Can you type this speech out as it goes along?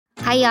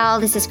Hi, y'all.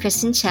 This is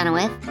Kristen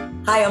Chenoweth.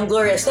 Hi, I'm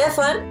Gloria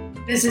Stefan.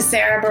 This is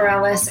Sarah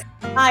Bareilles.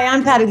 Hi,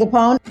 I'm Patti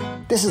LuPone.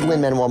 This is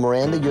Lin-Manuel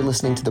Miranda. You're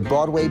listening to the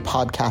Broadway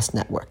Podcast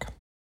Network.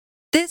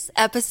 This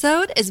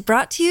episode is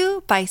brought to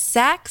you by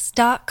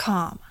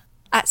Sax.com.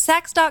 At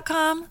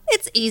Sax.com,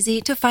 it's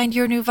easy to find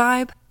your new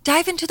vibe.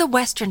 Dive into the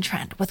Western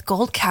trend with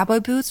gold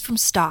cowboy boots from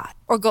Stott,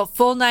 or go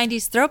full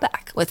 90s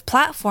throwback with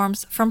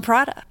platforms from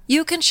Prada.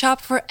 You can shop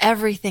for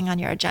everything on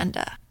your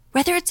agenda,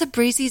 whether it's a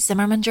breezy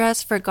Zimmermann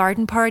dress for a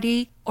garden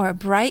party or a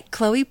bright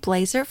Chloe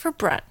blazer for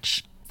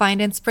brunch.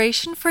 Find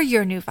inspiration for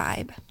your new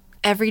vibe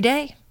every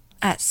day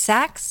at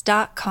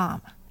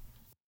Sax.com.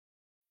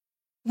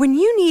 When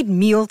you need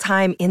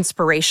mealtime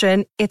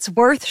inspiration, it's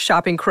worth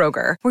shopping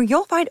Kroger, where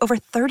you'll find over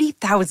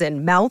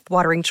 30,000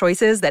 mouth-watering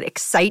choices that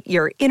excite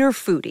your inner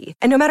foodie.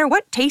 And no matter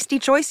what tasty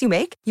choice you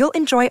make, you'll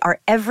enjoy our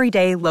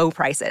everyday low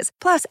prices,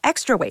 plus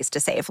extra ways to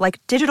save,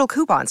 like digital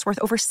coupons worth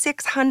over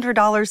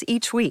 $600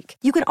 each week.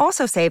 You can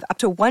also save up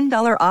to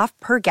 $1 off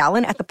per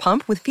gallon at the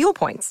pump with fuel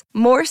points.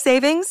 More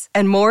savings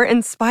and more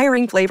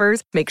inspiring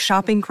flavors make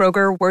shopping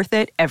Kroger worth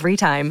it every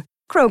time.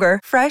 Kroger,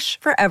 fresh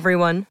for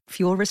everyone.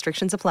 Fuel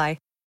restrictions apply.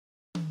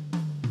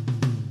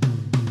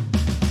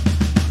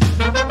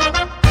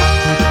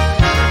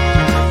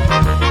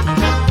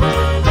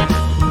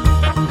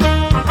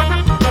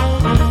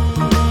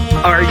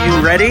 Are you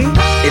ready?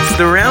 It's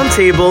the Round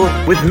Table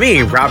with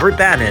me, Robert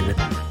Bannon.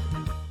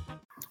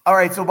 All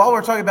right, so while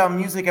we're talking about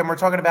music and we're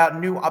talking about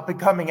new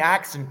up-and-coming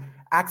acts and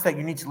acts that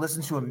you need to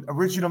listen to and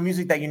original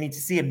music that you need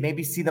to see and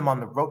maybe see them on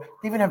the road,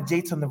 they even have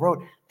dates on the road.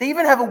 They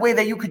even have a way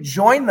that you could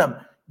join them.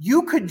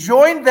 You could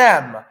join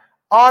them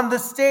on the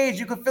stage.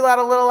 You could fill out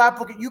a little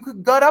application. You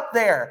could gut up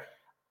there.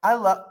 I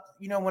love,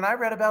 when I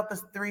read about the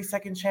 3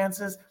 Second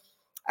Chances,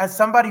 as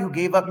somebody who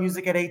gave up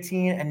music at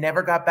 18 and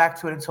never got back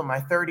to it until my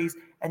 30s,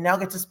 and now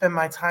get to spend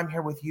my time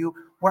here with you,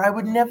 where I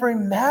would never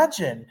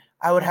imagine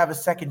I would have a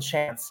second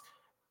chance.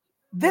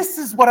 This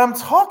is what I'm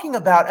talking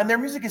about. And their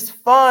music is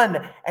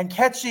fun and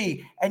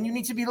catchy, and you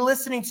need to be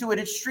listening to it.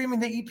 It's streaming.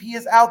 The EP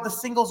is out. The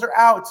singles are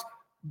out.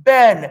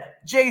 Ben,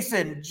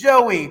 Jason,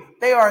 Joey,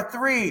 they are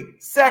 3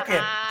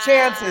 second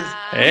chances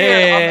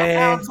here on the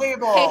Round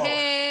Table.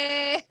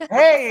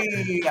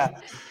 Hey.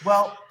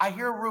 Well, I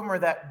hear a rumor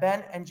that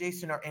Ben and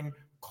Jason are in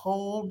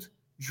cold,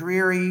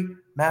 dreary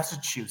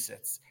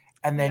Massachusetts.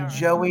 And then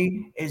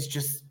Joey is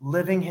just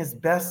living his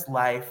best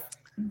life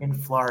in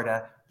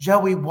Florida.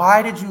 Joey,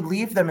 why did you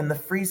leave them in the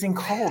freezing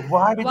cold?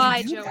 Why,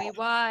 Joey? That?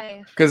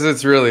 Why? Because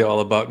it's really all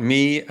about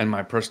me and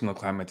my personal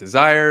climate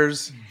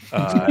desires.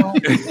 That's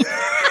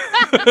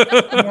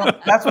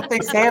what they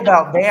say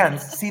about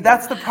bands. See,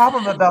 that's the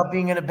problem about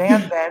being in a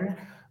band, Ben.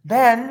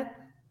 Ben,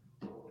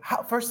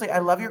 firstly, I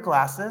love your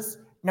glasses.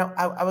 Now,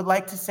 I would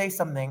like to say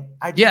something.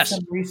 I did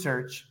some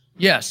research.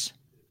 Yes.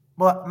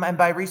 Well, and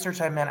by research,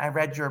 I meant I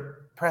read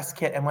your press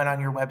kit and went on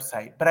your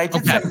website. But I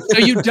did. Okay. So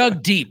you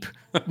dug deep.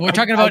 We're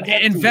talking about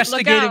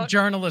investigative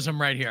journalism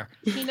right here.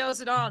 He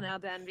knows it all now,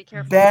 Ben. Be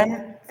careful.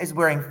 Ben is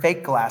wearing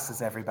fake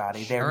glasses,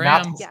 everybody. They're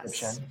not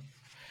prescription.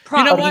 Yes.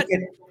 You know what?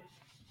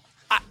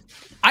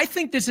 I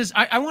think this is,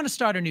 I want to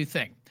start a new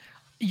thing.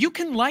 You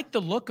can like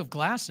the look of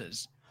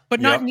glasses, but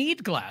not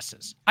need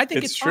glasses. I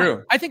think it's true.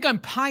 Fine. I think I'm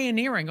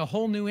pioneering a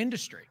whole new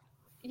industry.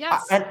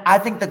 Yes. And I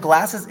think the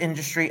glasses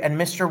industry and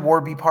Mr.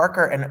 Warby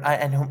Parker and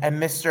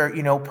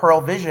Mr. Pearl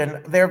Vision,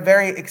 they're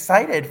very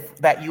excited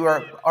that you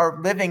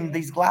are living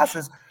these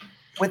glasses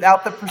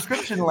without the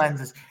prescription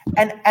lenses.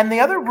 And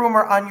the other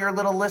rumor on your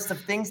little list of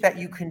things that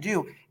you can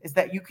do is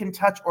that you can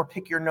touch or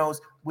pick your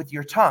nose with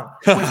your tongue.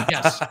 Which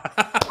yes.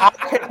 I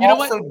can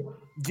also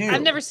do.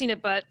 I've never seen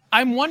it, but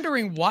I'm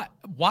wondering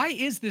why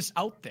is this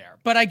out there?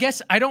 But I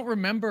guess I don't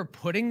remember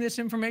putting this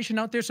information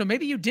out there. So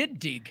maybe you did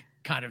dig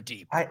kind of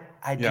deep. I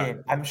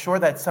did. I'm sure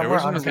that somewhere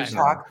on the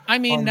talk. I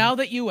mean, now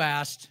that you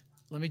asked,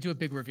 let me do a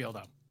big reveal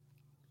though.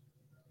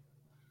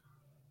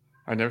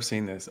 I've never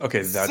seen this.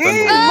 Okay, that's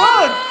unbelievable.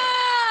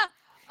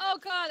 Oh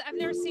God, I've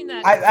never seen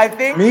that. I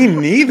think me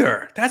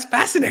neither. That's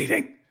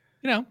fascinating.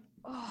 I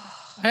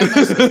have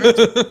my secrets.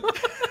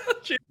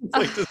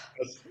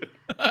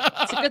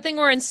 It's a good thing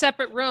we're in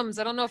separate rooms.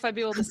 I don't know if I'd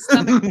be able to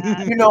stomach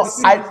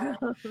that.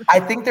 I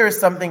think there is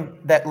something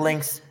that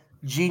links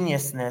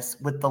geniusness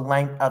with the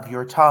length of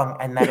your tongue,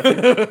 and that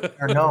if it's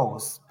your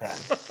nose, Ben.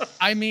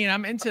 I mean,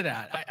 I'm into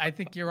that. I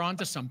think you're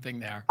onto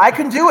something there. I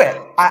can do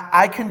it.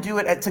 I can do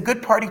it. It's a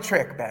good party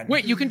trick, Ben.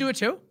 Wait, you can do it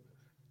too?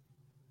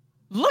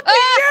 Look at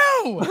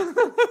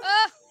you!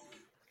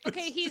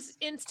 Okay, he's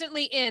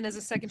instantly in as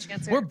a second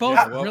chance. We're both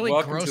really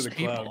gross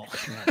people.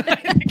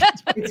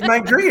 It's my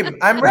dream.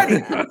 I'm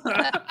ready.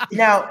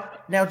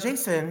 Now,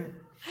 Jason.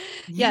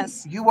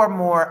 Yes. You are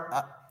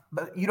more.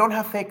 But you don't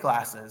have fake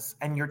glasses,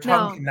 and your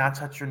tongue cannot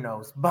touch your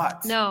nose.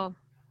 But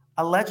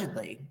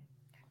allegedly,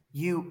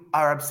 you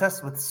are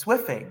obsessed with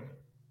Swiffing.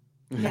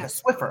 Like a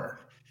Swiffer.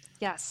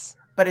 Yes.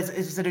 But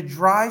is it a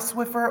dry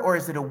Swiffer or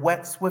is it a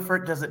wet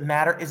Swiffer? Does it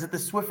matter? Is it the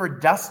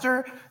Swiffer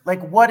duster? Like,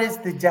 what is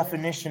the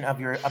definition of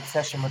your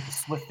obsession with the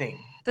Swiffing?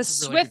 The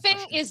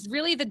Swiffing is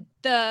really the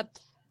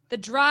the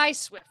dry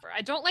Swiffer.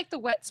 I don't like the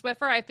wet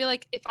Swiffer. I feel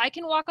like if I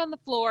can walk on the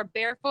floor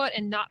barefoot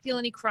and not feel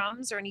any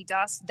crumbs or any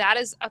dust, that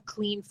is a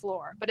clean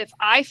floor. But if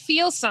I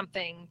feel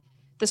something,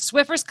 the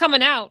Swiffer's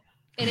coming out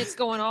and it's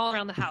going all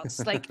around the house.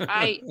 Like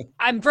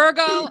I'm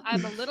Virgo.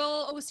 I'm a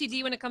little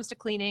OCD when it comes to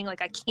cleaning.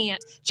 Like I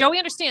can't. Joey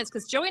understands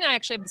because Joey and I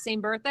actually have the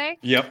same birthday.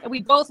 Yep. And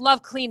we both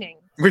love cleaning.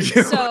 We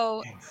do.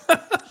 So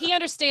he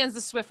understands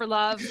the Swiffer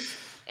love,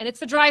 and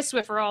it's the dry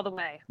Swiffer all the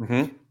way.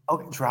 Mm-hmm.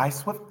 Oh, dry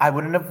Swift. I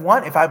wouldn't have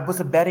won. If I was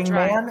a betting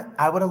man,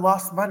 I would have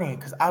lost money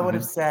because I would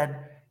have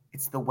said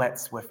it's the wet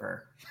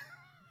Swiffer.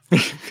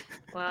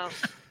 Wow.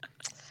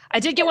 I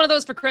did get one of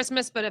those for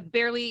Christmas, but I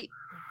barely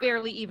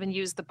even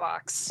used the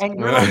box. And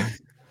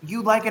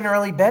you like an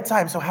early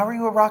bedtime, so how are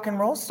you a rock and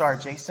roll star,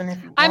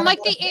 Jason? I'm like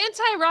the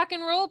anti-rock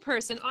and roll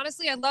person.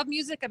 Honestly, I love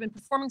music. I've been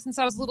performing since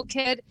I was a little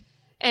kid.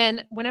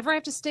 And whenever I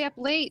have to stay up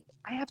late,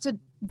 I have to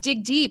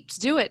dig deep to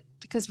do it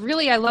because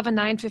really I love a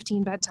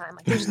 9:15 bedtime.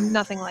 Like there's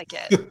nothing like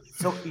it.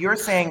 So you're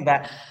saying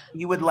that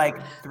you would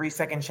like 3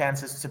 Second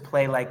Chances to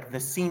play like the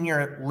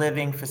senior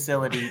living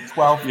facility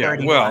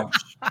 12:30 lunch.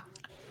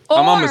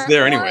 I'm almost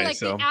there anyway. Or like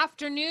so the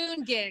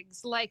afternoon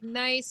gigs, like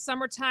nice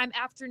summertime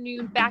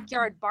afternoon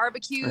backyard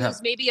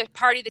barbecues, maybe a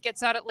party that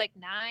gets out at like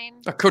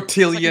 9. A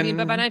cotillion.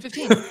 By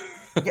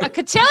 9:15. A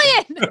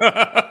cotillion.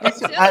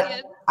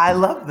 I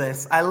love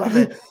this. I love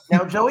it.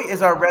 Now, Joey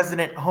is our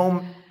resident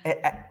home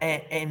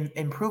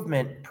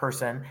improvement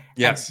person.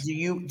 Yes.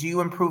 And do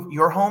you improve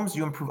your homes? Do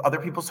you improve other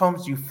people's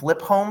homes? Do you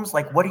flip homes?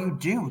 Like, what do you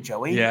do,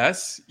 Joey?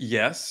 Yes.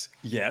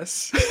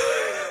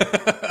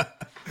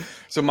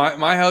 So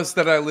my house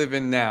that I live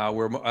in now,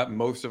 where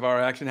most of our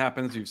action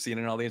happens, you've seen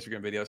in all the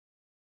Instagram videos.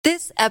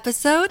 This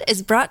episode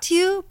is brought to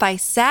you by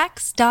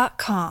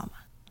Sax.com.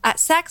 At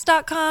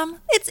Sax.com,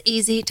 it's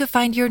easy to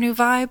find your new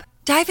vibe.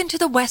 Dive into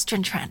the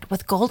Western trend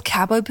with gold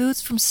cowboy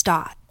boots from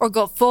Stott, or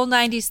go full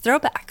 90s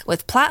throwback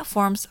with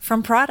platforms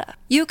from Prada.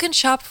 You can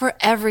shop for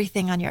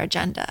everything on your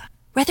agenda,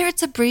 whether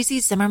it's a breezy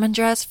Zimmermann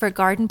dress for a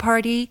garden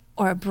party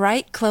or a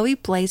bright Chloe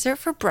blazer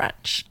for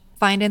brunch.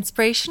 Find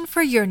inspiration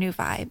for your new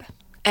vibe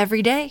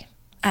every day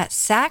at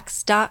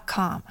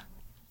Sax.com.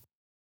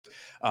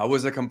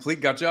 Was a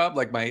complete gut job.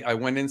 Like I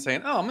went in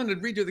saying, I'm going to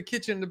redo the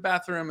kitchen, the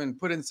bathroom, and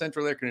put in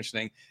central air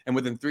conditioning. And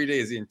within 3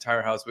 days, the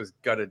entire house was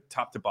gutted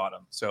top to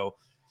bottom. So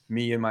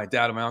me and my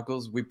dad and my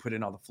uncles, we put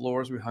in all the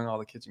floors, we hung all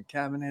the kitchen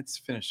cabinets,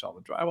 finished all the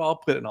drywall,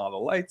 put in all the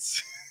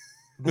lights.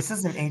 This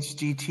is an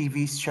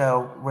HGTV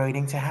show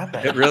waiting to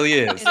happen. It really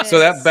is. So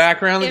that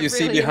background that you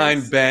see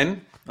behind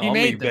Ben,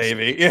 me,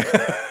 baby.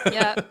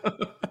 Yeah.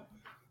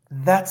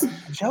 That's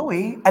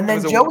Joey. And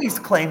then Joey's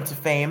claim to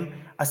fame,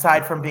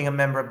 aside from being a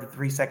member of the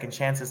 3 Second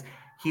Chances,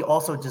 he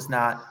also does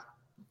not,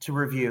 to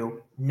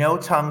review, no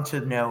tongue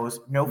to nose,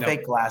 no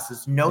fake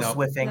glasses, no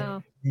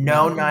swiffing,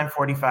 no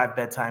 9:45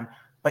 bedtime.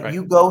 But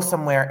you go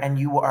somewhere and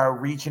you are a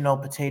regional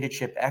potato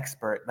chip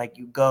expert. Like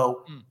you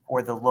go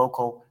for the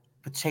local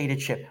potato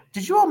chip.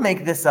 Did you all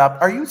make this up?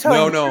 Are you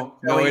telling No,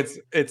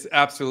 it's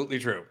absolutely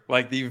true.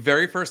 Like the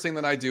very first thing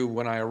that I do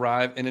when I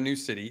arrive in a new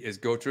city is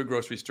go to a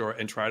grocery store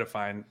and try to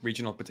find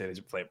regional potato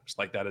chip flavors.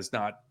 Like that is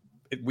not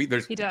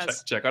he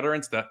does. Check out our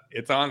Insta.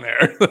 It's on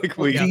there.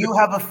 Do you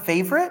have a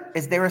favorite?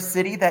 Is there a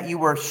city that you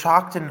were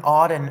shocked and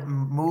awed and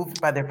moved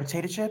by their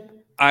potato chip?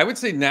 I would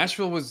say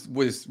Nashville was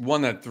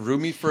one that threw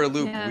me for a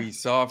loop. Yeah. We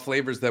saw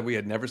flavors that we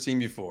had never seen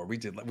before.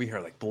 We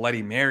heard like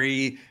Bloody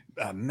Mary,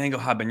 mango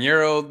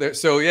habanero.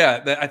 So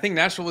yeah, I think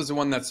Nashville was the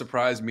one that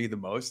surprised me the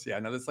most. Yeah, I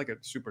know that's like a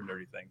super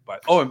nerdy thing.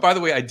 But and by the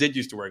way, I did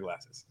used to wear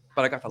glasses,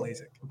 but I got the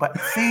LASIK. But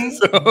see,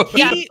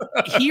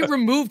 he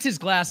removed his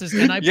glasses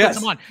and I put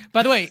them on.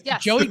 By the way,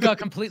 Joey got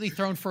completely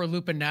thrown for a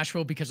loop in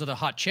Nashville because of the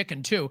hot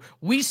chicken too.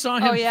 We saw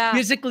him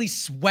physically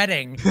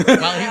sweating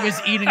while he was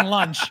eating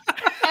lunch.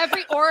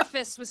 Every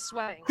orifice was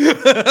sweating.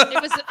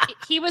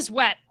 He was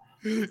wet.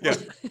 Yeah.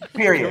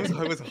 Period.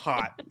 It was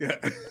hot. Yeah.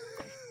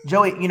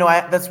 Joey,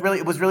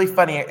 it was really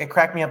funny. It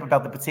cracked me up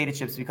about the potato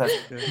chips because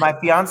my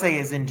fiance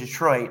is in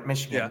Detroit,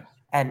 Michigan,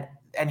 and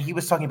he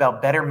was talking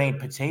about better made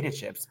potato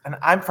chips, and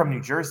I'm from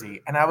New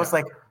Jersey, and I was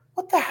like,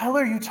 what the hell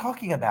are you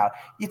talking about?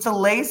 It's a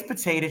Lay's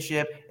potato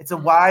chip. It's a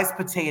Wise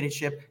potato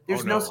chip.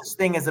 There's no such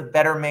thing as a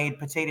better made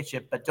potato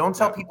chip, but don't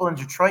tell people in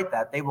Detroit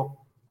that. They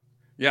will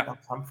they'll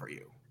come for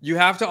you. You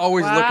have to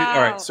always look at,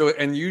 all right. So,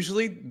 and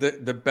usually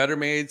the Better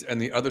Maids and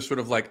the other sort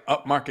of like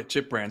upmarket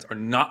chip brands are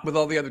not with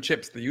all the other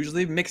chips. They're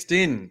usually mixed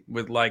in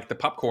with like the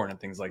popcorn and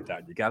things like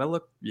that. You got to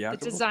look. Yeah. The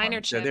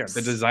designer chips. There.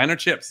 The designer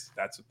chips.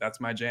 That's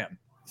my jam.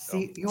 So.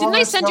 See, didn't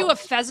I send you a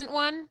pheasant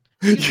one?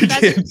 You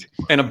did.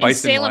 And a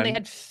bison in Salem, one. They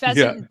had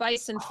pheasant and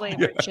bison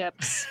flavored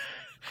chips.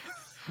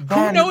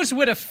 Who knows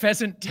what a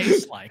pheasant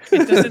tastes like?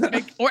 It doesn't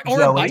make, or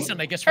a bison,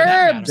 I guess. For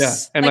that matter. Yeah,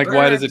 and like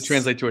why does it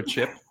translate to a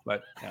chip?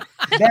 But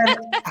then,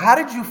 how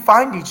did you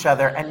find each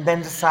other and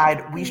then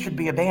decide we should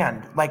be a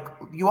band? Like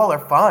you all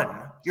are fun.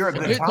 You're a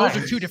good time. Those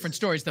are two different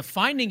stories. The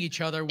finding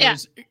each other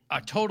was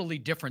a totally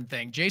different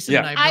thing. Jason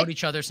and I have known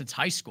each other since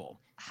high school.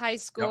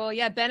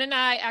 Ben and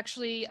I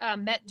actually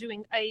met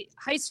doing a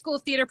high school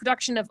theater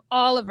production of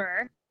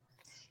Oliver,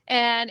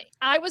 and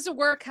I was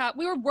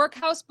we were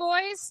workhouse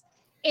boys.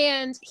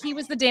 And he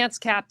was the dance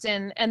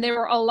captain, and there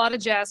were a lot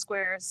of jazz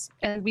squares,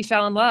 and we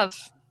fell in love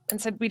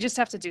and said, we just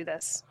have to do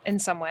this in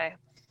some way.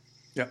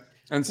 Yeah.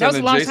 And so that was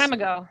a long time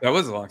ago. That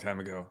was a long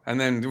time ago. And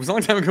then it was a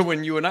long time ago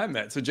when you and I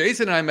met. So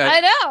Jason and I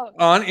met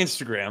on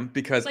Instagram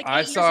because like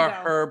I saw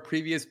her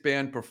previous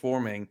band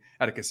performing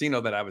at a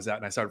casino that I was at,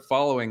 and I started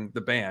following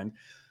the band.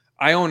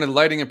 I own a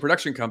lighting and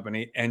production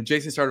company, and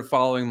Jason started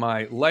following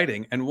my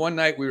lighting. And one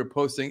night we were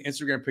posting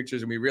Instagram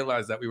pictures, and we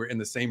realized that we were in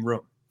the same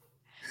room.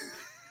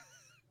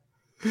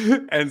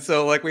 And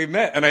so like we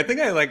met, and I think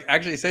I like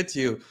actually said to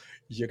you,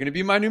 "You're going to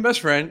be my new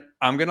best friend.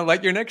 I'm going to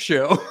light your next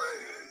show."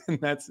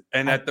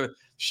 And at the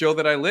show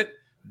that I lit,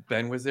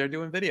 Ben was there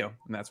doing video,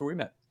 and that's where we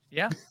met.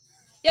 Yeah.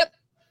 Yep.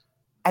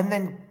 And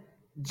then,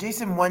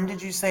 Jason, when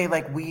did you say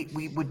like we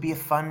would be a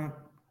fun,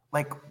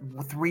 like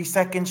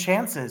 3-second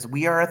chances?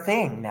 We are a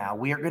thing now.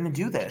 We are going to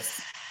do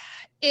this.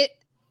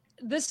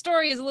 This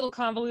story is a little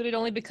convoluted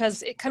only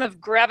because it kind of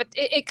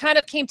it kind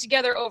of came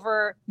together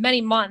over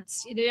many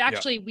months.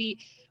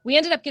 We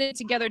ended up getting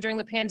together during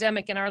the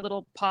pandemic in our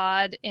little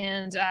pod,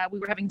 and we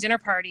were having dinner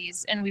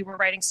parties, and we were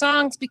writing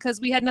songs because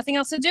we had nothing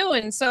else to do.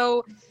 And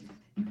so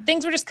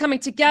things were just coming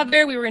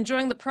together. We were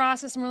enjoying the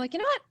process, and we're like, you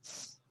know what?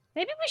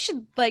 Maybe we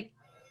should like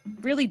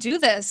really do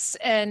this.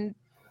 And,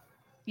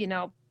 you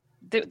know,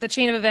 the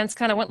chain of events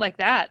kind of went like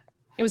that.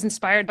 It was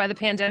inspired by the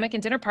pandemic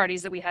and dinner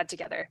parties that we had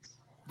together.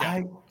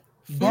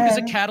 Food is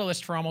a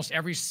catalyst for almost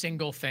every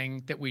single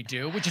thing that we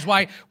do, which is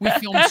why we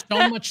film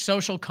so much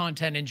social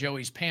content in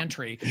Joey's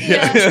pantry.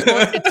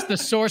 Yeah. It's the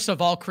source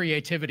of all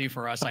creativity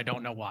for us. I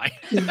don't know why.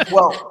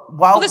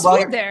 Well, there's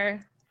food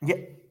there. Yeah,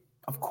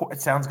 of course,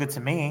 it sounds good to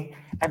me.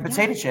 And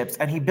potato chips,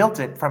 and he built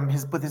it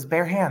with his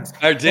bare hands.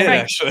 I did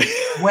actually.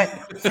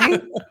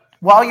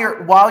 While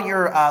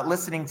you're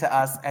listening to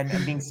us and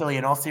being silly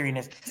in all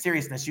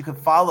seriousness, you could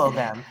follow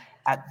them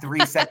at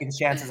 3 Second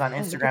Chances on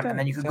Instagram, and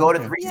then you could go to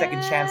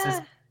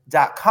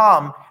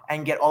 3secondchances.com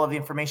and get all of the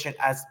information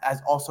as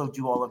also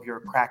do all of your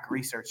crack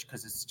research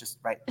because it's just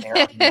right there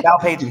on the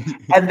About page.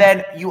 And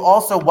then you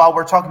also, while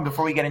we're talking,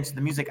 before we get into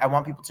the music, I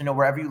want people to know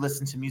wherever you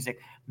listen to music,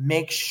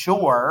 make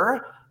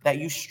sure that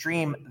you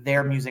stream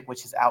their music,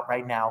 which is out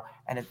right now.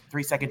 And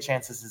 3 Second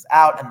Chances is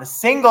out. And the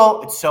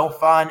single, it's so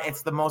fun.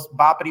 It's the most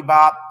boppity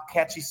bop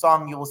catchy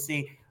song you will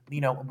see.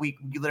 You know,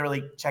 you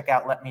literally check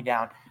out Let Me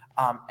Down.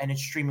 And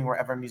it's streaming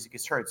wherever music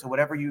is heard. So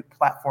whatever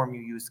platform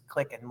you use,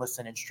 click and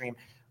listen and stream.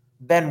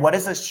 Ben, what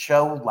is this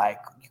show like?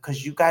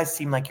 Because you guys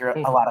seem like you're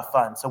a lot of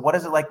fun. So what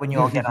is it like when you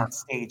all get on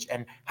stage?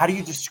 And how do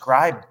you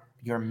describe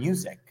your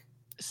music?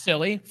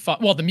 Silly, fun.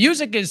 Well,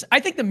 I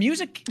think the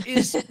music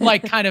is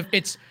like kind of,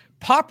 it's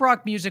pop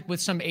rock music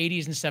with some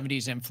 80s and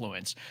 70s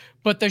influence.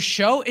 But the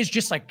show is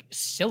just like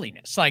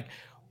silliness. Like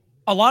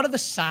a lot of the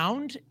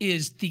sound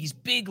is these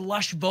big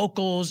lush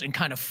vocals and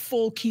kind of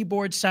full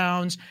keyboard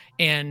sounds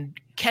and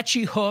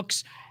catchy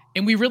hooks.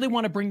 And we really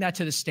want to bring that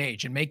to the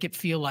stage and make it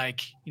feel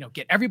like, you know,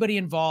 get everybody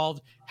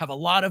involved, have a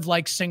lot of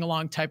like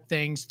sing-along type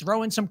things,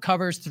 throw in some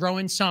covers, throw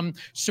in some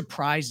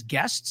surprise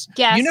guests.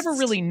 You never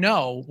really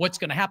know what's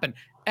going to happen.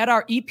 At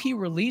our EP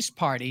release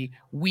party,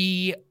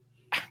 we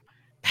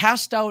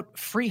passed out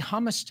free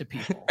hummus to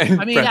people. And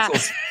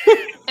pretzels.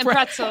 And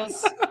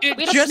pretzels. It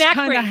just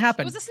kind of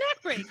happened. It was a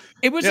snack break.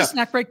 It was a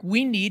snack break.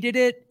 We needed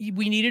it.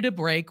 We needed a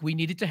break. We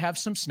needed to have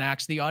some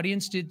snacks. The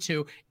audience did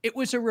too. It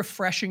was a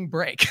refreshing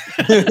break.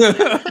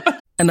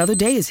 Another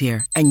day is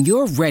here, and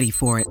you're ready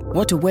for it.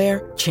 What to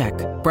wear? Check.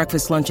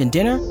 Breakfast, lunch, and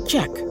dinner?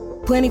 Check.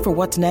 Planning for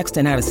what's next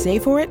and how to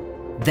save for it?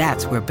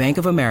 That's where Bank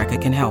of America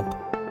can help.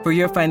 For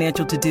your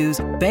financial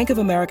to-dos, Bank of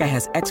America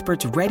has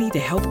experts ready to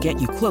help get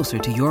you closer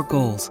to your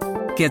goals.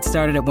 Get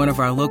started at one of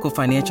our local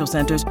financial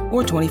centers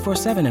or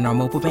 24/7 in our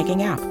mobile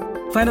banking app.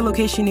 Find a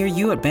location near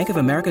you at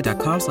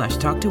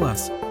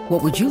bankofamerica.com/talktous.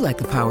 What would you like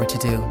the power to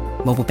do?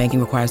 Mobile banking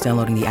requires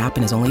downloading the app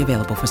and is only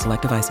available for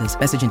select devices.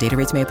 Message and data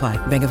rates may apply.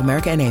 Bank of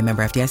America NA,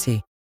 member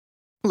FDIC.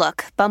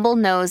 Look, Bumble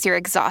knows you're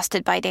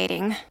exhausted by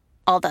dating.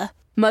 All the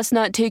must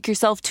not take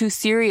yourself too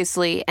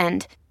seriously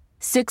and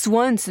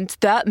 6'1" since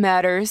that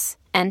matters.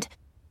 And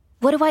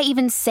what do I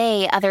even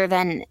say other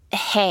than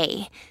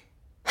hey?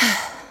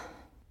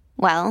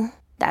 Well,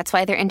 that's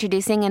why they're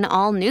introducing an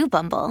all-new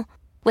Bumble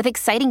with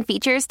exciting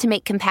features to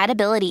make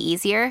compatibility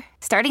easier,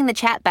 starting the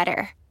chat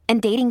better,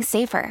 and dating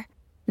safer.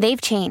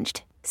 They've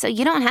changed, so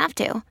you don't have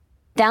to.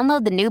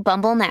 Download the new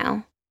Bumble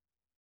now.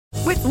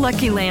 With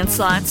Lucky Land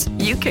Slots,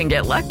 you can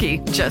get lucky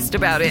just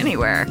about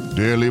anywhere.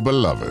 Dearly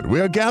beloved, we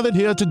are gathered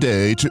here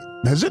today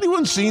to... Has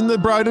anyone seen the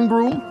bride and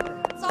groom?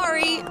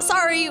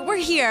 Sorry, we're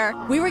here.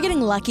 We were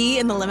getting lucky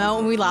in the limo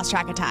and we lost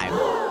track of time.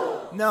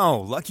 No,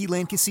 Lucky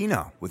Land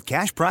Casino, with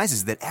cash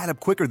prizes that add up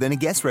quicker than a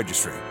guest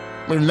registry.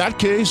 In that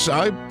case,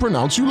 I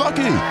pronounce you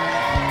lucky.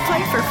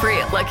 Play for free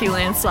at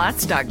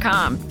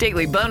LuckyLandSlots.com.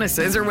 Daily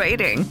bonuses are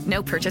waiting.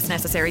 No purchase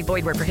necessary.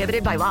 Void where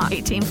prohibited by law.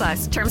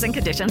 18+. Terms and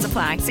conditions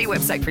apply. See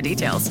website for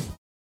details.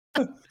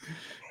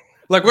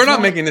 Like, we're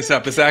not making this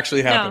up. This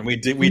actually happened. No. We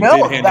did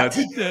hand out.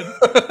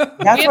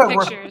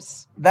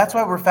 That's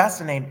why we're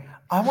fascinated.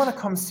 I want to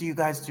come see you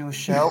guys do a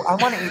show. I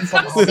want to eat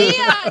some. See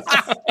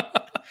us.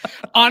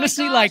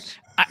 Honestly, like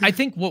I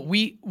think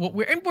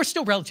we're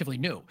still relatively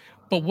new,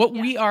 but what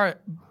we are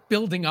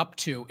building up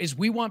to is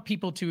we want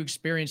people to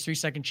experience 3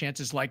 second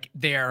chances like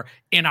they're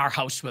in our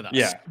house with us.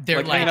 Yeah, they're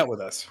like hanging out with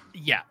us.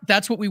 Yeah,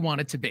 that's what we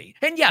want it to be.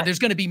 And yeah, there's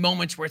going to be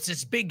moments where it's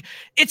this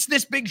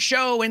big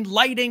show and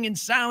lighting and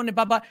sound and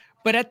blah blah.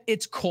 But at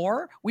its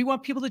core, we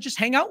want people to just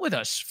hang out with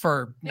us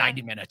for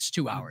 90 minutes,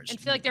 2 hours, and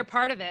feel like they're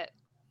part of it.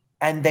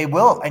 And they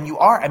will, and you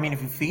are. I mean,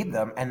 if you feed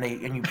them and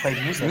you play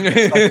music,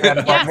 it's like you're at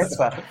a bar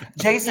mitzvah.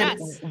 Jason,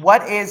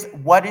 what is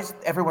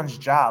everyone's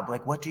job?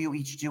 Like, what do you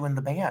each do in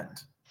the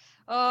band?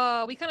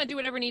 We kind of do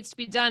whatever needs to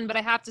be done, but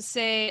I have to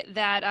say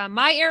that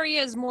my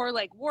area is more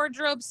like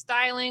wardrobe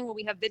styling, where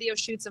we have video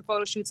shoots and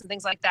photo shoots and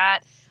things like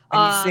that.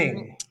 And you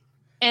sing.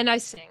 And I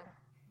sing.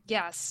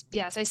 Yes,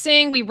 I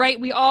sing.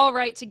 We all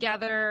write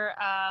together.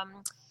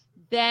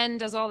 Ben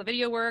does all the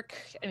video work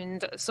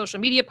and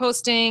social media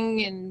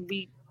posting,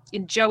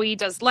 and Joey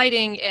does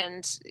lighting,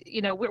 and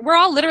we're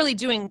all literally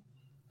doing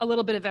a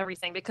little bit of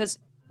everything, because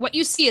what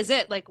you see is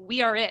it. Like,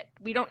 we are it.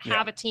 We don't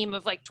have a team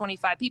of like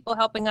 25 people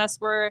helping us.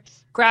 We're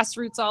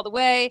grassroots all the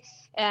way,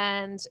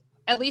 and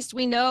at least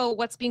we know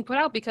what's being put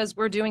out because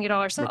we're doing it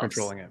all ourselves. We're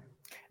controlling it,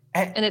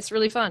 and it's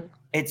really fun.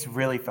 It's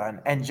really fun.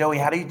 And Joey,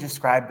 how do you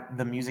describe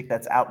the music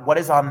that's out? What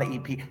is on the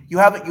EP? You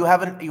have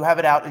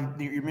it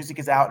out. Your music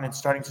is out, and it's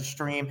starting to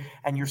stream,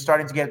 and you're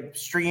starting to get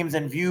streams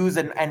and views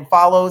and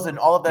follows and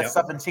all of that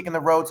stuff, and taking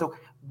the road. So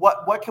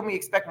what can we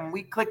expect when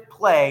we click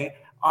play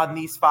on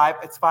these 5?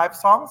 It's 5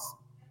 songs.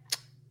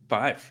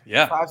 5,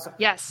 yeah. 5 songs.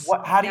 Yes.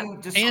 How do you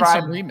describe and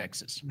some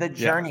remixes? The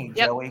journey,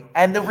 Joey,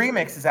 and the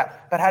remix is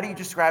out. But how do you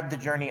describe the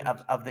journey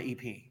of the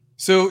EP?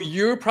 So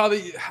you're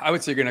probably, I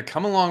would say, you're going to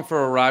come along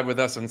for a ride with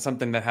us on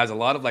something that has a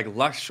lot of like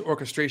lush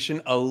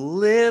orchestration, a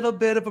little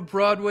bit of a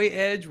Broadway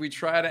edge. We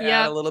try to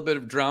add a little bit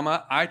of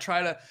drama. I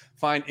try to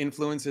find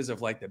influences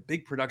of like the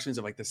big productions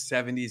of like the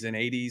 70s and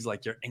 80s,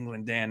 like your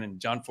England Dan and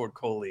John Ford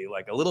Coley,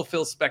 like a little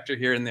Phil Spector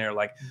here and there.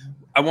 Like,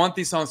 I want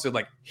these songs to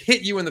like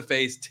hit you in the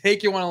face,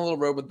 take you on a little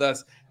road with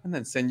us, and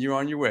then send you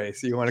on your way.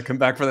 So you want to come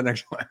back for the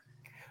next one.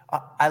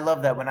 I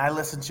love that. When I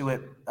listened to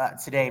it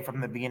today from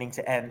the beginning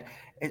to end,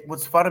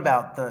 what's fun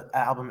about the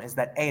album is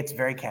that it's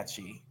very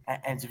catchy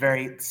and it's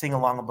very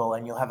sing-alongable,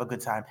 and you'll have a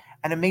good time.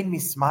 And it made me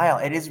smile.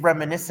 It is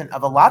reminiscent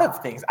of a lot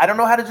of things. I don't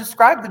know how to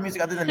describe the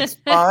music other than it's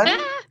fun.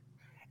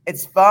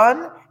 It's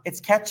fun. It's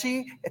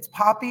catchy. It's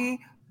poppy.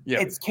 Yep.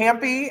 It's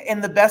campy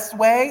in the best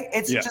way.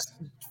 It's just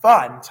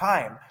fun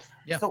time.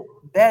 Yep. So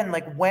Ben,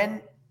 like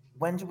when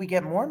do we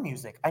get more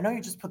music? I know you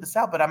just put this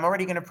out, but I'm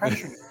already going to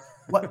pressure you.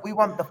 We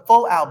want the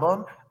full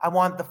album. I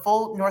want the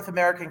full North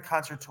American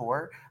concert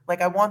tour.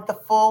 Like, I want the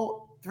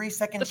full 3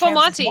 second. The full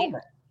Monty.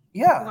 Moment.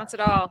 Yeah, he wants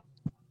it all.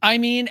 I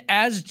mean,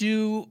 as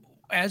do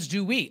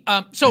we.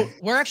 So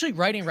we're actually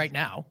writing right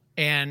now,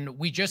 and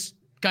we just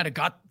kind of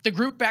got the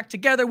group back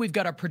together. We've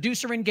got our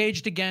producer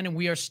engaged again, and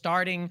we are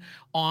starting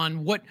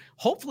on what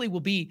hopefully will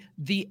be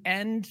the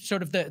end,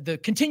 sort of the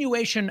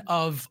continuation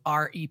of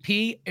our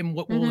EP, and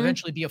what will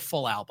eventually be a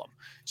full album.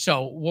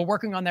 So we're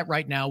working on that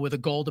right now with a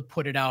goal to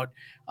put it out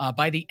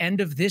by the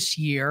end of this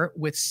year,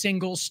 with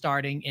singles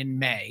starting in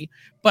May.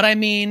 But I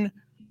mean,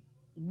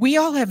 we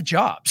all have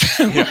jobs.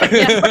 We're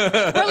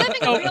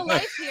living a real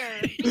life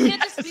here. We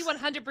can't just be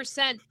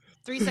 100%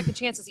 3 second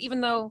chances, even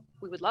though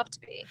we would love to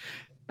be.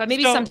 But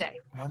maybe someday.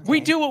 We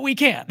do what we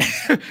can,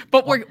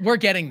 but we're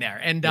getting there.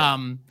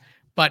 And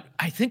but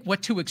I think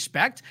what to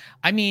expect.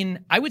 I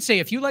mean, I would say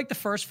if you like the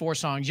first 4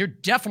 songs, you're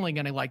definitely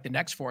going to like the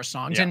next 4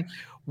 songs. Yeah. And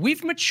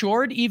we've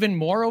matured even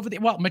more over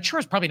mature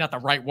is probably not the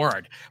right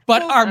word,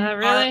 but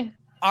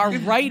our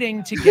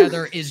writing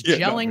together is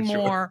gelling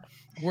more.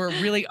 We're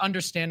really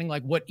understanding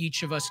like what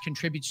each of us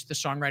contributes to the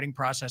songwriting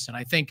process. And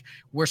I think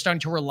we're starting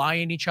to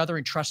rely on each other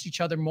and trust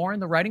each other more in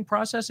the writing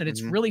process. And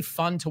it's really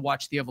fun to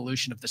watch the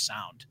evolution of the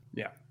sound.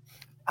 Yeah.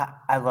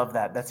 I love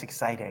that. That's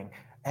exciting.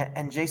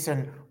 And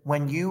Jason,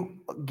 when you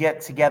get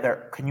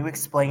together, can you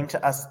explain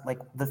to us like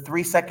the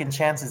 3 second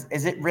chances?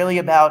 Is it really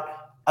about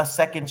a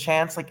second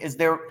chance? Like, is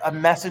there a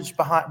message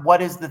behind?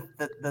 What is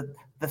the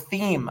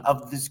theme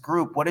of this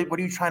group? What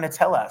are you trying to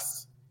tell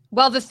us?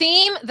 Well, the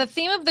theme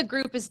of the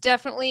group is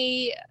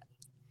definitely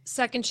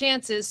second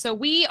chances. So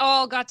we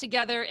all got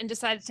together and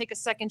decided to take a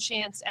second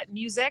chance at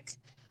music.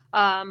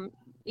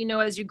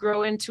 As you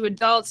grow into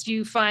adults,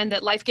 you find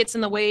that life gets in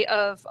the way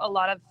of a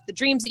lot of the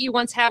dreams that you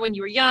once had when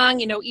you were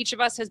young. Each of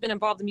us has been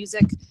involved in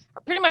music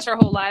pretty much our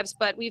whole lives,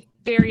 but we've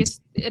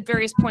at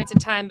various points in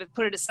time have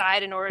put it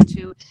aside in order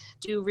to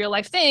do real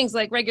life things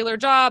like regular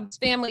jobs,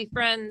 family,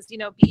 friends,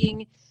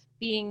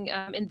 being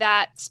in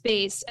that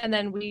space. And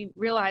then we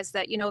realized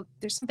that,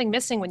 there's something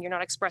missing when you're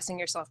not expressing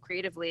yourself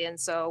creatively. And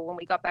so when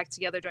we got back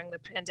together during the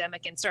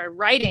pandemic and started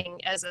writing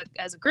as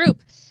a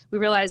group, we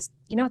realized,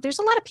 there's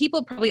a lot of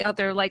people probably out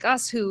there like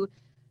us who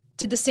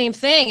did the same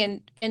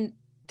thing. And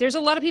there's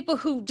a lot of people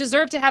who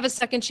deserve to have a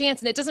second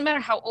chance. And it doesn't matter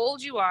how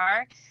old you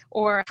are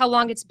or how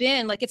long it's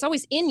been, like it's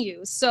always in you.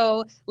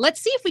 So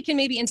let's see if we can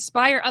maybe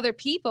inspire other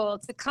people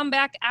to come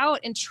back out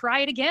and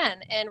try it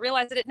again and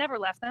realize that it never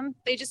left them.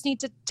 They just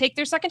need to take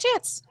their second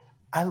chance.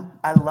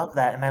 I love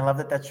that, and I love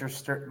that that's your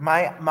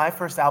my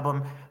first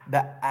album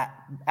that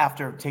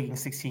after taking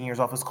 16 years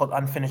off was called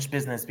Unfinished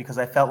Business, because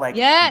I felt like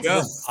yes, it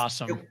was,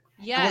 awesome.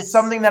 It was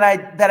something that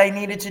I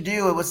needed to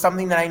do. It was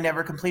something that I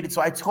never completed.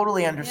 So I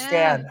totally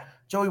understand. Yeah.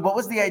 Joey, what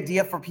was the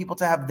idea for people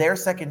to have their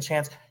second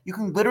chance? You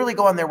can literally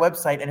go on their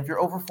website, and if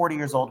you're over 40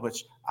 years old,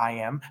 which I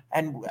am,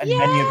 and many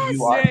of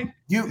you are,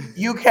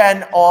 you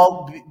can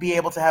all be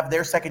able to have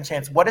their second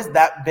chance. What has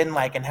that been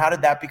like, and how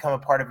did that become a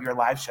part of your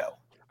live show?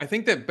 I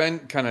think that Ben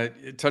kind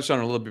of touched on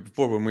it a little bit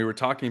before when we were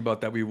talking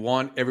about that we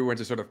want everyone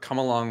to sort of come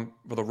along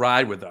for the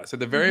ride with us. At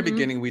the very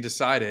beginning, we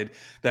decided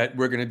that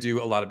we're going to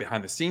do a lot of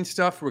behind the scenes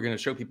stuff. We're going to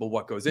show people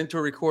what goes into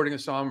a recording a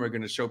song. We're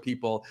going to show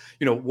people,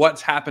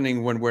 what's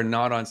happening when we're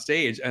not on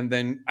stage. And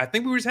then I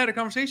think we just had a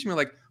conversation. We're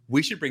like,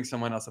 we should bring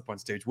someone else up on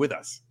stage with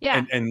us.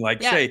 Yeah. And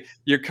say,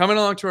 you're coming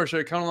along to our show,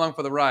 you're coming along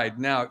for the ride.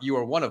 Now you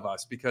are one of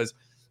us, because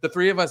the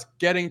three of us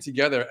getting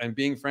together and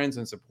being friends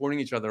and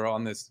supporting each other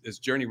on this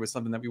journey was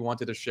something that we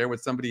wanted to share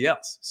with somebody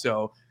else.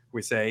 So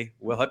we say,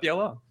 we'll help you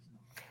along.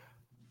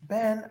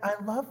 Ben, I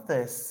love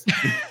this.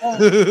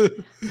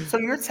 So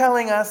you're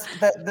telling us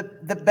that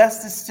the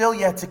best is still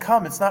yet to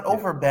come. It's not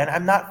over, Ben.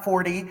 I'm not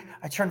 40.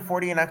 I turned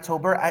 40 in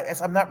October.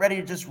 I'm not ready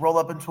to just roll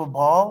up into a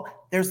ball.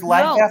 There's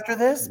life after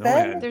this,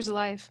 Ben? There's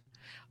life.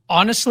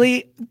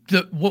 Honestly,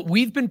 what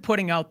we've been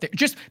putting out there,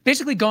 just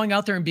basically going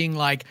out there and being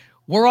like,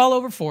 we're all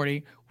over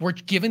 40. We're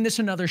giving this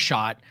another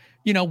shot.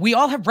 We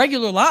all have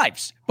regular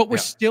lives, but we're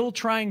still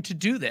trying to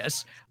do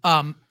this.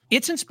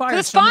 It's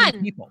inspired so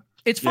many people.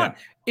 It's fun. Yeah.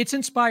 It's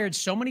inspired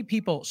so many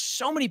people.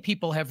 So many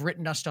people have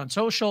written us on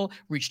social,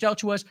 reached out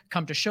to us,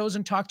 come to shows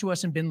and talked to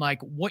us and been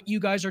like, what you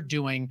guys are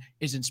doing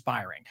is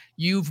inspiring.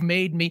 You've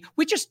made me,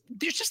 just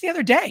the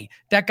other day,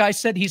 that guy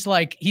said he's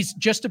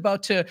just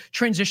about to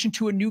transition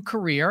to a new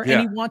career and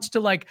he wants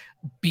to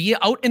be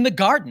out in the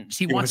gardens.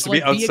 He wants to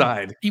be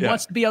outside. He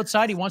wants to be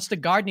outside. He wants to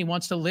garden. He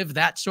wants to live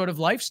that sort of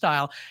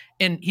lifestyle.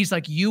 And he's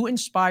like, you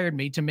inspired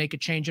me to make a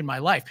change in my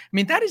life. I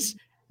mean, that's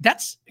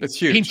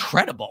huge.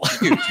 Incredible.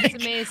 It's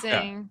amazing.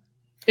 Yeah.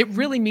 It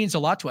really means a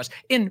lot to us.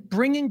 And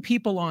bringing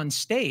people on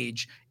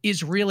stage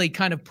is really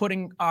kind of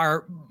putting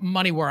our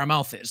money where our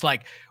mouth is.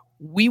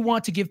 We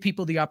want to give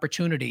people the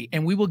opportunity,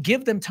 and we will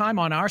give them time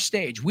on our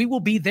stage. We will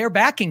be their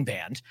backing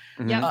band.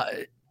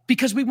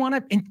 Because we want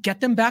to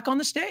get them back on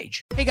the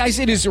stage. Hey guys,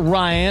 it is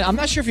Ryan. I'm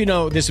not sure if you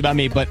know this about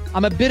me, but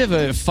I'm a bit of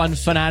a fun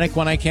fanatic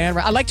when I can.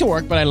 I like to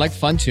work, but I like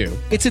fun too.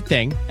 It's a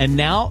thing. And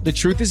now the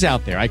truth is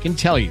out there. I can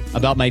tell you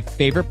about my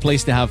favorite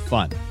place to have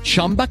fun.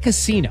 Chumba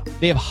Casino.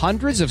 They have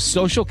hundreds of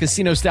social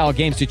casino style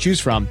games to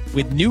choose from,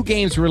 with new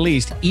games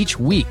released each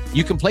week.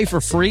 You can play for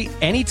free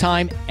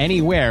anytime,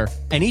 anywhere.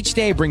 And each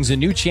day brings a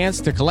new chance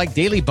to collect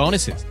daily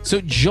bonuses. So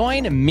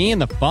join me in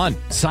the fun.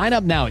 Sign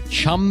up now at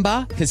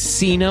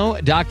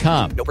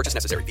ChumbaCasino.com. No purchase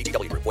necessary.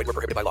 VGW Group. Void where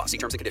prohibited by law. See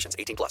terms and conditions.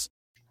 18+.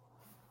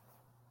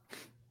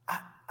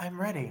 I'm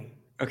ready.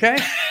 Okay.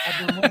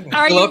 I've been waiting.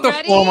 Are Fill you out the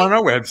ready? form on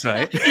our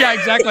website. Yeah,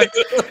 exactly.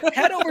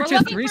 Head over to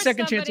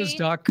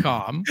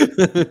 3secondchances.com.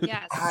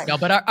 Yes. No,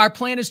 but our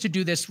plan is to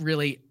do this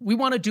really. We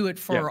want to do it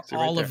for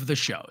all of the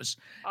shows.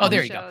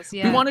 There you go.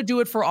 Yeah. We want to do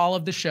it for all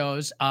of the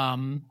shows.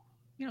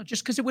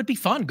 Just because it would be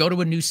fun. Go to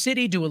a new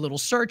city, do a little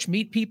search,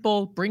 meet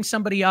people, bring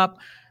somebody up.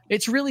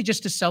 It's really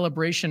just a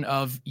celebration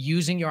of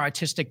using your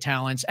artistic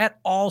talents at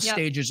all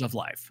stages of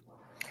life.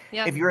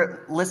 Yep. If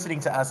you're listening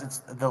to us, it's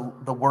the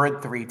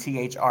word 3,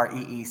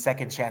 THREE,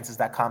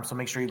 secondchances.com. So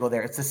make sure you go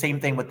there. It's the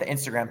same thing with the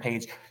Instagram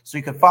page. So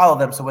you can follow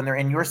them. So when they're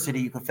in your city,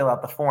 you can fill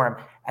out the form,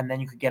 and then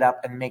you could get up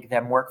and make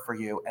them work for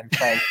you and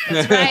play.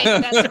 That's right.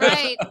 That's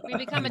right. We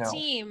become a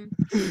team.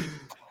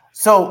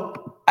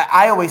 So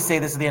I always say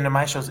this at the end of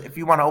my shows. If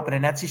you want to open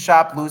an Etsy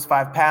shop, lose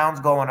 5 pounds,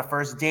 go on a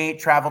first date,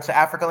 travel to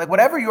Africa,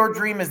 whatever your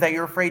dream is that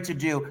you're afraid to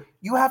do,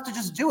 you have to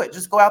just do it.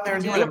 Just go out there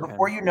and do it. And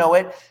before you know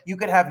it, you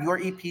could have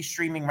your EP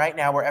streaming right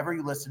now wherever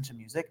you listen to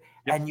music,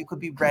 and you could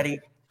be ready.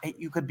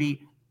 You could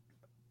be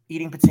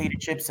eating potato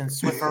chips and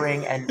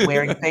Swiffering and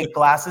wearing fake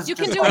glasses. You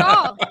can do it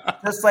all.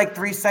 Just like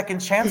 3 Second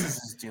Chances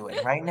is doing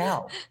right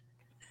now.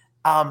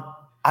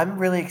 I'm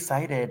really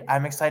excited.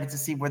 I'm excited to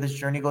see where this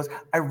journey goes.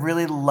 I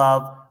really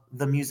love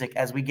the music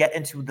as we get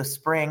into the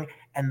spring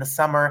and the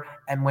summer,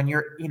 and when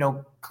you're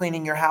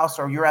cleaning your house,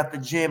 or you're at the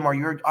gym, or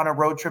you're on a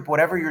road trip,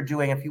 whatever you're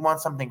doing, if you want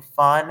something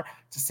fun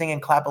to sing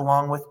and clap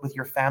along with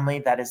your family,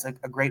 that is a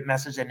great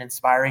message and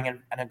inspiring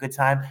and a good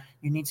time,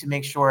 you need to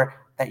make sure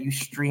that you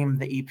stream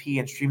the EP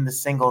and stream the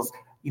singles.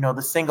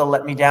 The single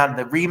Let Me Down,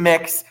 the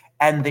remix,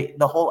 and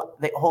the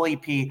whole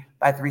EP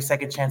by 3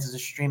 Second Chances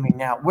is streaming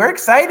now. We're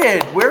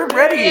excited. We're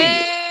ready.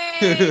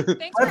 Yay!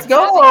 Let's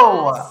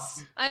go.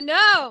 I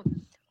know.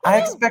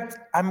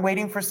 I'm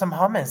waiting for some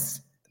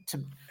hummus.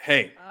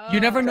 You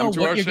never know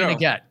what you're going to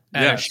get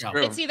at a show.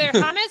 It's either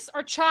hummus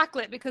or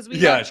chocolate, because we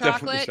love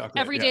chocolate.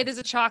 Every day there's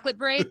a chocolate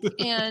break,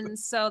 and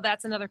so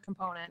that's another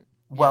component.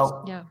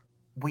 Well,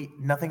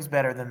 nothing's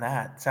better than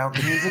that.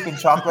 Music and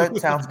chocolate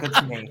sounds good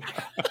to me.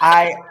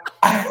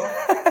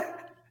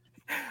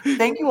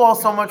 Thank you all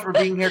so much for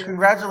being here.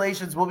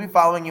 Congratulations. We'll be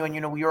following you, and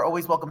you're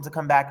always welcome to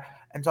come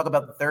back and talk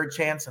about the third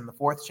chance and the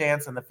fourth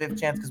chance and the fifth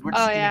chance because we're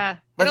just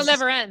it'll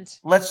never end.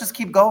 Let's just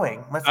keep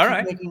going. Let's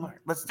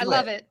I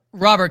love it.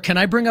 Robert, can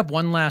I bring up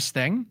one last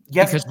thing?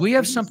 Yes, because we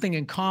have something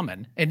in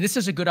common, and this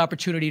is a good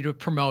opportunity to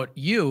promote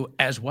you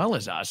as well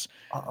as us.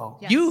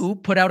 Yes. You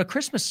put out a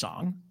Christmas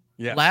song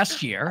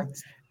last year,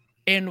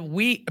 and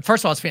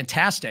first of all, it's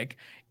fantastic.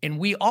 And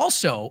we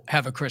also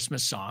have a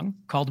Christmas song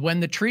called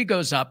When the Tree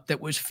Goes Up that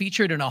was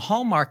featured in a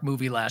Hallmark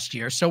movie last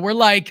year. So we're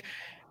like,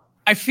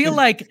 I feel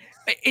like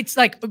it's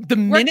like the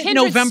minute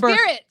November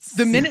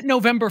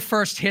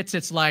 1st hits,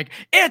 it's like,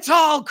 it's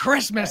all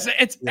Christmas.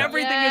 It's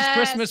everything is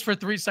Christmas for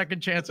 3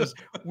 second chances.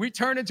 We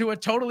turn into a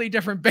totally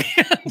different band.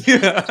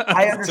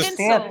 I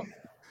understand.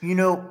 You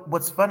know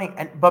what's funny,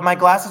 but my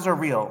glasses are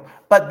real.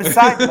 But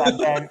besides that,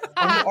 Ben,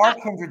 we are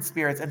kindred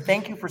spirits, and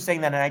thank you for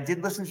saying that. And I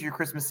did listen to your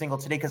Christmas single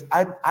today because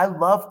I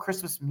love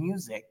Christmas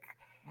music,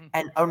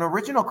 and an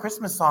original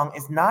Christmas song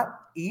is not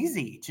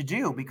easy to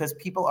do because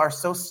people are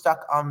so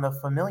stuck on the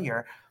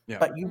familiar. Yeah.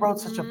 But you wrote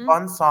such a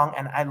fun song,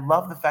 and I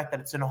love the fact that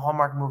it's in a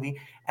Hallmark movie.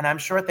 And I'm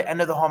sure at the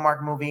end of the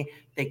Hallmark movie,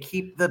 they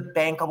keep the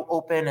bank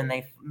open and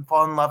they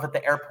fall in love at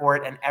the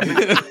airport, and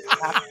everything.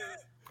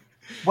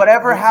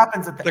 Whatever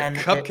happens at the end,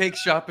 the cupcake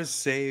shop is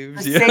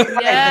saved. The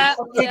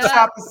cupcake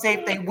shop is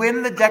saved. They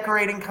win the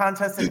decorating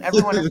contest, and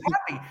everyone is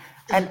happy.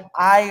 And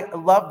I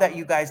love that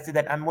you guys did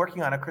that. I'm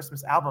working on a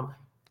Christmas album.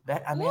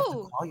 That I may have to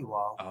call you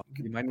all.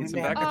 You might need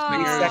some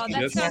backup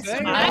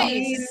singers.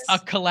 Nice. A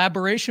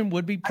collaboration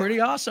would be pretty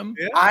awesome.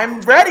 Yeah.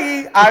 I'm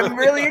ready. I'm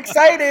really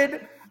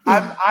excited.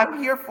 I'm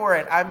here for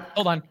it.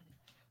 Hold on.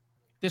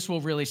 This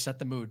will really set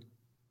the mood.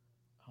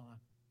 Hold on.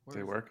 Does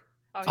it work?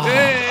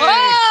 Hey.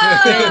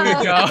 There we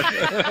go.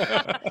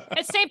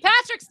 It's St.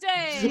 Patrick's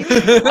Day.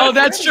 Oh,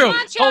 that's true.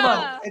 Hold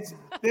on.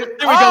 There we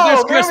go.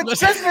 There's Christmas.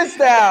 Christmas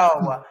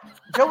now.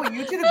 Joey,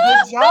 you did a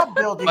good job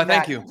building that.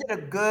 Thank you. You did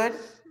a good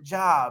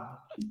job.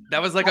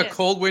 That was like a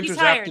cold winter's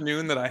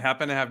afternoon that I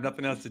happened to have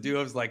nothing else to do.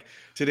 I was like,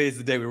 today's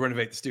the day we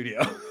renovate the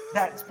studio.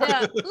 That's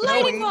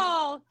lighting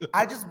ball.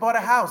 I just bought a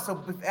house.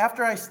 So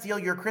after I steal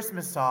your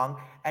Christmas song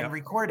and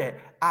record it,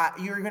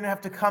 you're going to have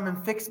to come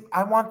and fix.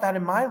 I want that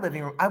in my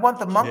living room. I want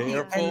the monkey.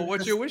 Careful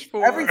what you wish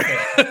for. Everything.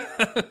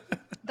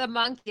 The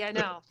monkey, I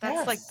know.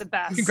 That's like the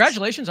best.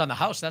 Congratulations on the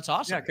house. That's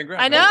awesome. Yeah,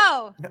 congrats. I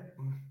know.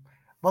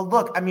 Well,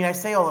 look, I mean, I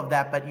say all of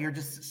that, but you're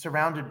just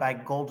surrounded by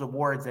gold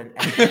awards and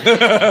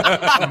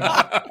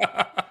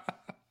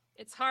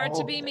it's hard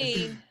to be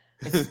me.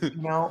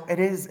 It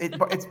is.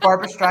 It's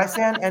Barbara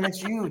Streisand and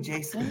it's you,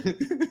 Jason.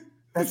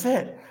 That's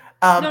it.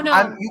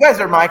 No. You guys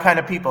are my kind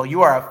of people.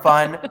 You are a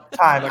fun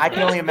time. I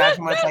can only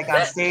imagine what it's like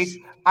on stage.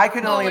 I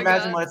can only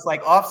imagine what it's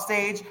like off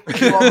stage.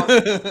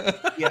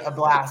 A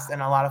blast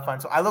and a lot of fun.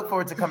 So I look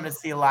forward to coming to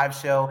see a live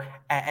show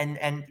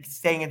and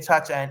staying in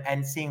touch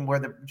and seeing where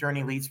the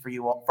journey leads for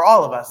you all, for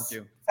all of us.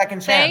 Thank you.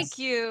 Second chance. Thank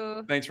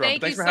you. Thanks, Rob.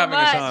 Thanks for so having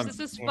much. us on.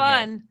 This is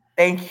fun.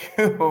 Thank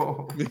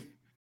you.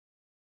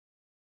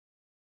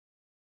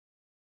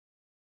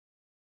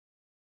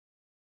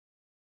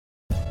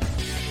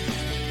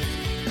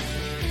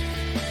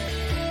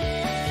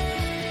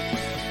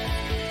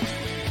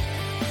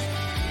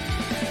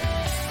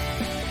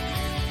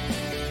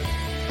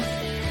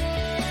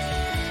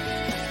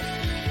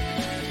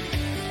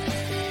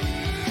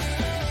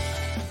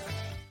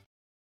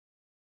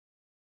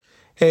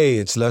 Hey,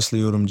 it's Leslie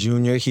Odom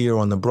Jr. here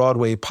on the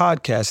Broadway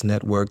Podcast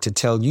Network to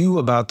tell you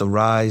about the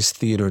Rise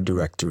Theater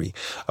Directory,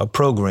 a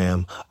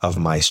program of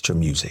Maestro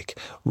Music.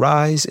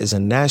 Rise is a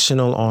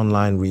national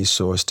online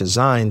resource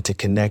designed to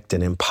connect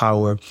and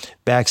empower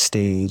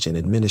backstage and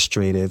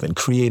administrative and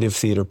creative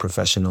theater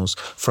professionals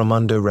from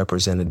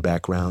underrepresented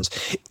backgrounds.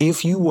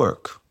 If you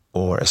work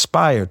or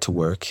aspire to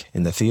work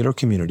in the theater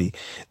community,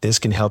 this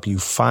can help you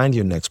find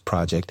your next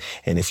project.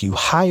 And if you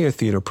hire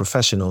theater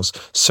professionals,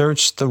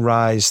 search the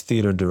Rise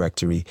Theater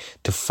Directory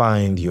to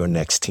find your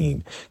next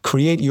team.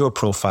 Create your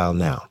profile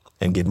now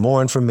and get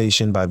more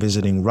information by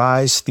visiting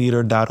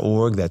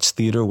risetheater.org. That's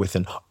theater with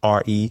an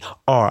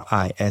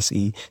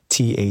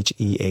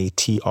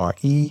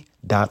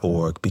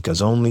RERISETHEATRE.org,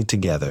 because only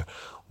together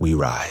we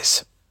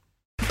rise.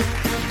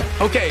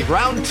 Okay,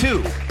 round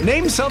two.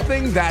 Name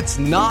something that's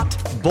not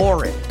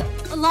boring.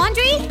 A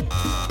laundry?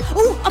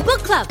 Ooh, a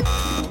book club.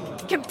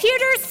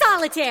 Computer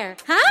solitaire,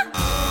 huh?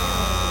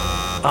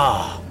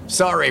 Ah,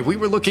 sorry, we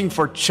were looking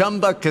for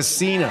Chumba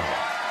Casino.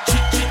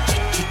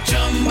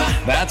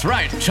 That's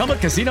right,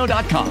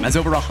 ChumbaCasino.com has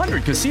over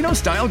 100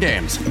 casino-style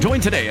games.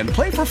 Join today and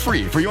play for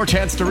free for your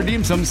chance to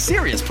redeem some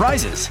serious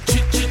prizes.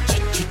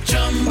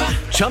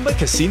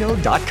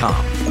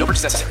 ChumbaCasino.com. No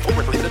purchase necessary. Void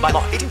where prohibited by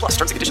law. 18+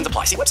 terms and conditions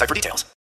apply. See website for details.